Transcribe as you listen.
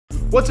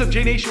What's up,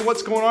 J Nation?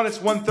 What's going on? It's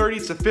 1:30.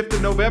 It's the 5th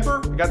of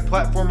November. I got the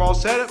platform all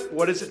set up.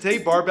 What is it today?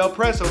 Barbell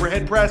press,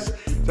 overhead press.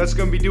 So that's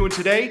going to be doing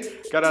today.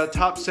 Got a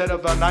top set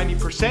of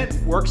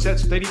 90%, work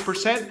sets with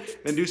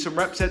 80%, then do some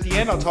reps at the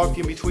end. I'll talk to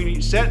you in between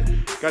each set.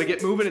 Got to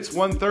get moving. It's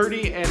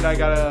 1:30 and I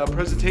got a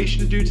presentation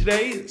to do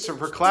today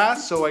for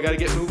class, so I got to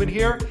get moving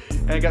here.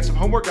 And I got some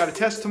homework, got a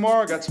test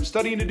tomorrow, I got some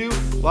studying to do.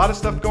 A lot of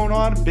stuff going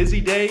on,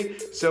 busy day.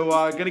 So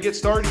going to get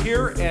started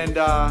here and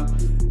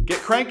get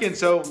cranking.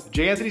 So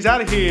J Anthony's out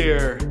of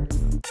here.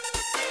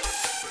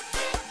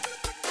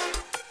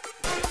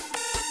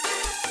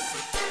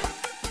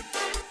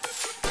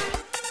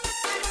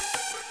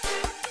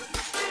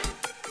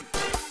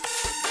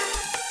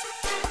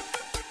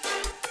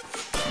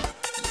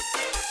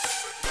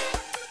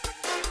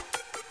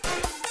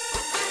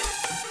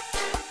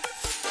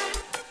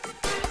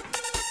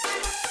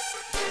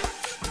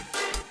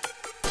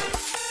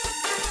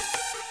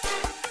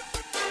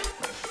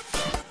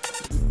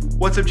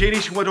 What's up, J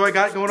Nation? What do I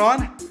got going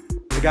on?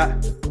 I got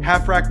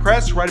half rack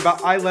press right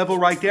about eye level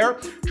right there.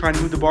 Trying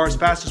to move the bar as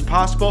fast as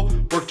possible.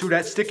 Work through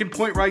that sticking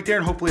point right there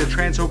and hopefully it'll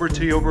transfer over to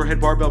the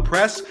overhead barbell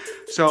press.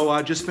 So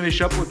just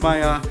finished up with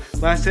my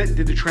last set,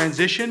 did the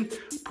transition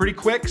pretty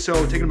quick.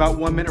 So taking about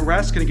 1 minute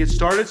rest, gonna get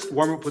started,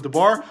 warm up with the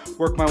bar,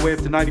 work my way up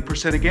to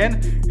 90% again,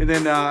 and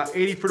then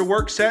 80 for the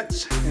work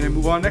sets, and then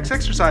move on to next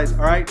exercise. All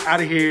right,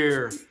 out of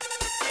here.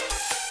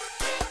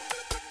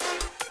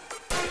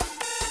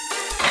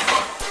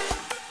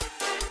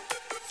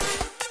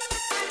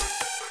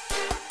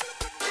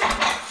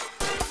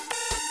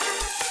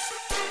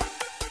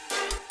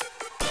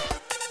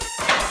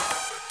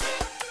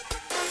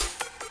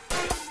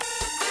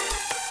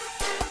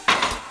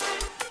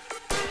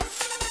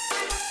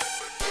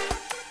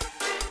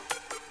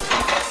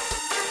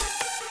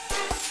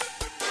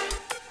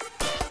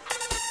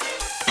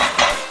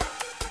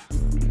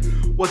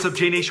 What's up,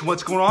 J Nation?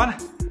 What's going on?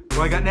 What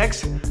do I got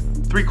next?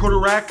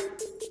 3/4 rack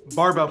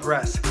barbell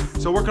press.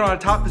 So working on a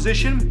top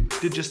position,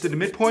 just did the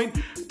midpoint,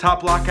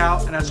 top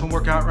lockout, and that's what I'm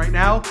working out right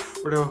now.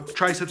 Where the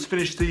triceps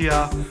finish the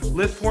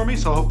lift for me.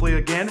 So hopefully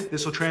again,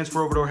 this will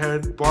transfer over to our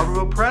head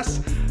barbell press.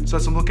 So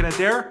that's what I'm looking at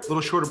there. A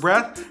little short of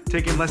breath,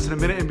 taking less than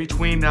a minute in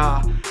between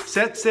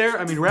sets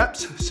there,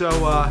 reps. So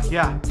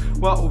yeah,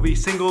 well, it will be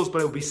singles,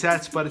 but it will be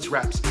sets, but it's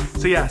reps.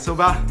 So yeah, so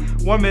about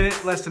 1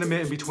 minute, less than a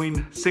minute in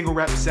between single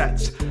rep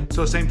sets.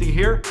 So same thing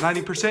here,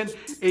 90%,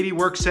 80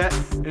 work set,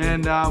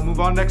 and move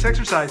on to next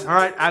exercise. All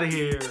right, out of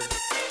here.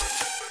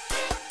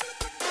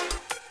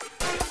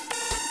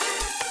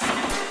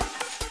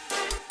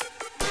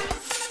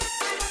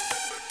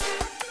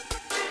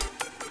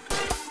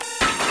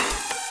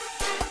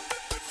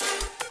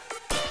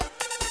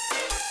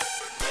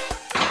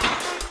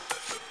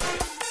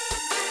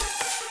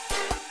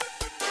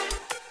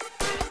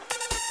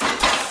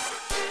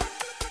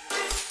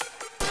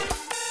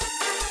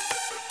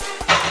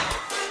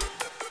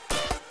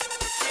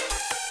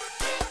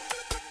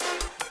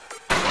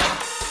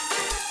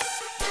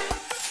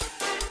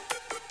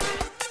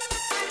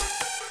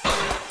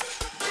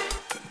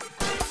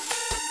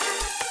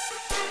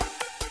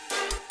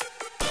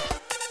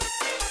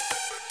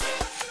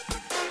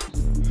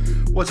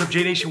 What's up,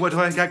 J Nation? What do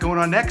I got going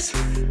on next?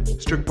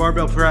 Strict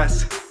barbell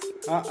press.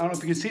 I don't know if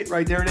you can see it,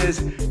 right there it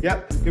is.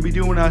 Yep, gonna be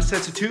doing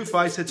sets of 2,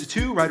 5 sets of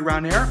 2, right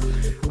around there.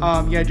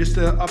 Yeah, just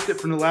upped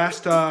it from the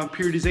last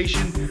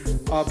periodization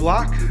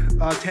block,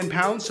 10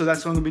 pounds, so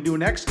that's what I'm gonna be doing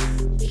next.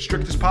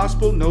 Strict as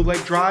possible, no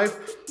leg drive,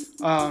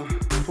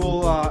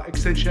 full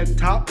extension at the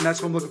top, and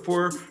that's what I'm looking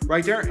for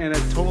right there, and a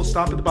total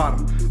stop at the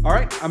bottom. All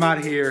right, I'm out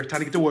of here, time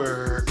to get to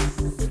work.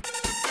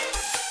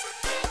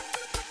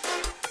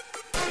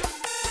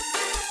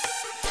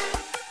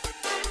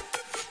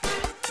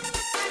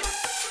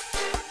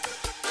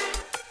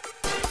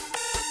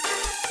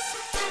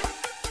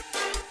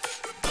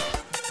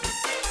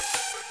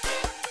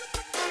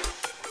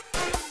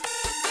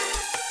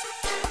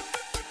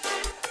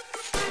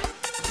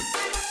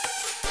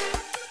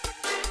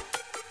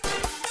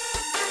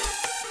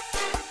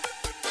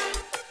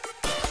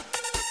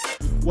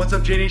 What's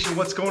up, J Nation?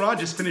 What's going on?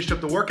 Just finished up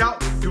the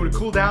workout, doing a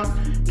cool down,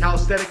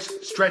 calisthenics,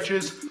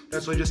 stretches.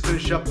 That's what I just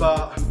finished up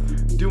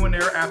doing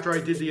there after I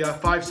did the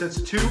 5 sets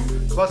of 2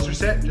 cluster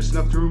set. Just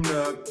enough room,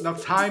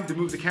 enough time to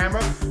move the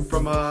camera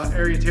from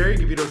area to area,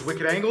 give you those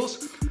wicked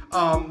angles.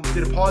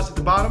 Did a pause at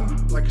the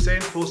bottom, like you're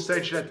saying, full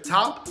extension at the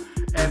top,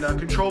 and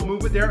controlled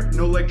movement there,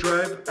 no leg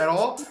drive at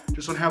all.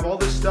 Just want to have all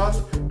this stuff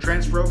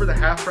transfer over the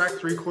half rack,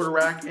 3/4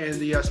 rack, and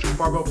the strict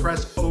barbell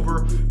press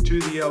over to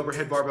the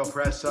overhead barbell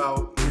press,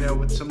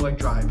 with some leg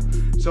drive.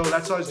 So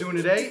that's what I was doing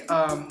today.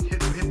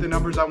 Hit the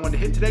numbers I wanted to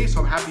hit today,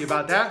 so I'm happy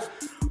about that.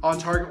 On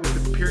target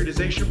with the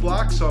periodization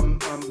block, so I'm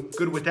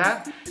good with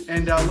that.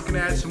 And looking to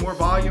add some more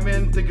volume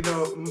in, thinking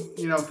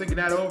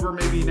that over,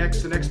 maybe the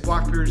next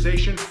block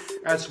periodization,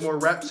 add some more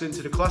reps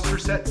into the cluster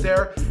sets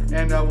there,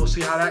 and we'll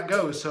see how that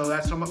goes. So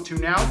that's what I'm up to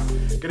now.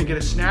 Gonna get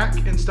a snack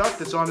and stuff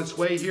that's on its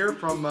way here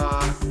from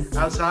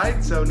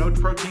outside. So no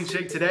protein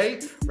shake today,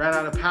 ran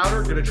out of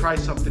powder, gonna try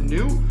something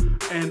new,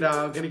 and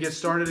gonna get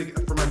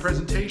started for my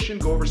presentation,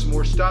 go over some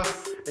more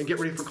stuff, and get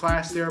ready for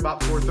class there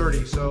about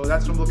 4:30. So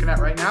that's what I'm looking at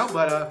right now.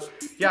 But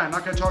yeah, I'm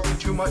not gonna talk to you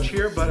too much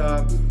here, but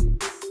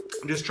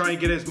I'm just trying to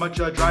get as much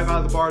drive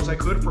out of the bar as I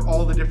could for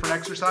all the different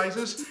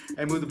exercises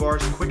and move the bar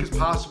as quick as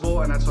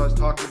possible. And that's what I was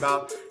talking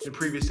about in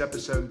previous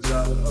episodes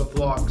of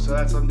vlogs. So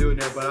that's what I'm doing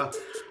there. But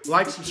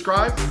like,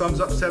 subscribe,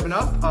 thumbs up,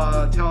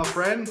 7-up, tell a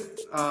friend,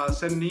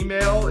 send an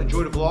email,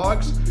 enjoy the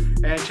vlogs,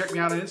 and check me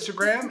out on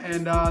Instagram.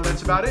 And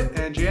that's about it.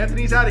 And J.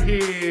 Anthony's out of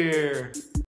here.